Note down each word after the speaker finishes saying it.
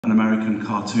American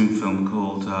cartoon film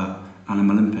called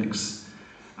Animallympics.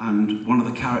 And one of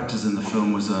the characters in the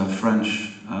film was a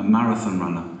French marathon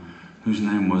runner whose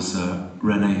name was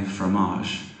Rene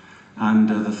Fromage. And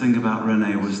the thing about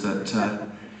Rene was that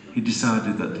he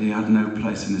decided that he had no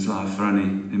place in his life for any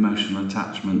emotional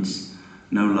attachments,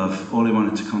 no love. All he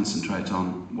wanted to concentrate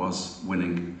on was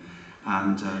winning.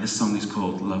 And this song is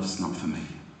called Love's Not For Me.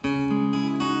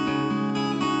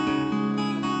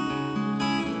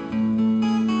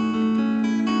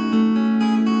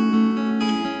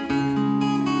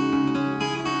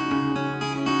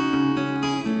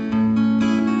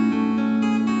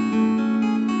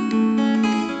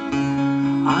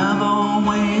 I've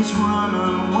always run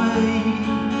away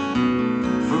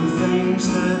from things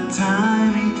that tie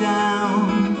me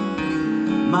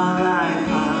down. My life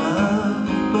I love,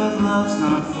 but love's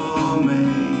not for me.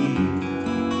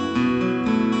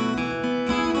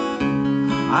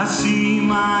 I see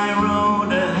my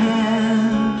road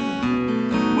ahead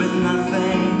with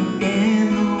nothing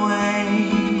in the way.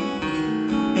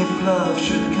 If love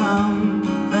should come,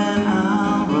 then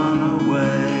I'll run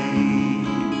away.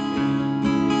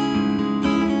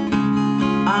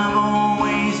 I've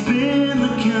always been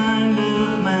the kind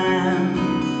of man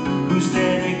who's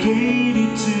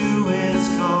dedicated to his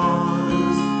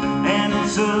cause, and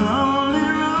it's a lonely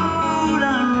road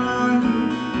I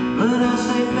run, but I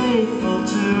stay faithful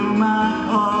to my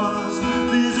cause.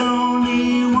 There's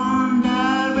only one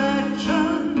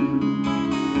direction.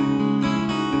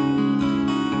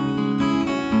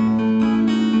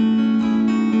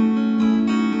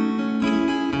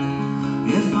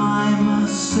 If I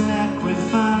must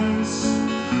sacrifice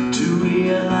to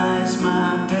realize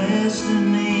my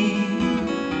destiny,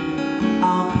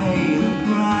 I'll pay the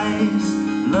price.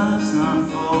 Love's not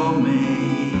for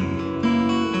me.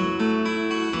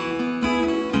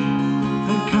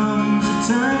 There comes a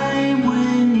time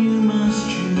when you must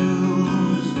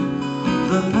choose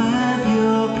the path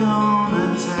you're gonna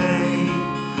take,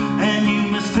 and you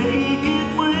must take it,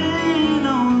 win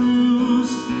or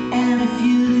lose. And if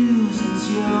you lose, it's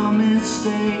your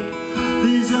mistake.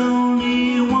 There's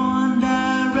only one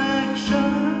direction.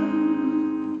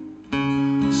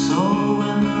 So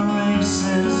when the race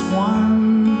is won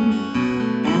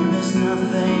and there's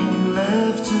nothing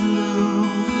left to lose,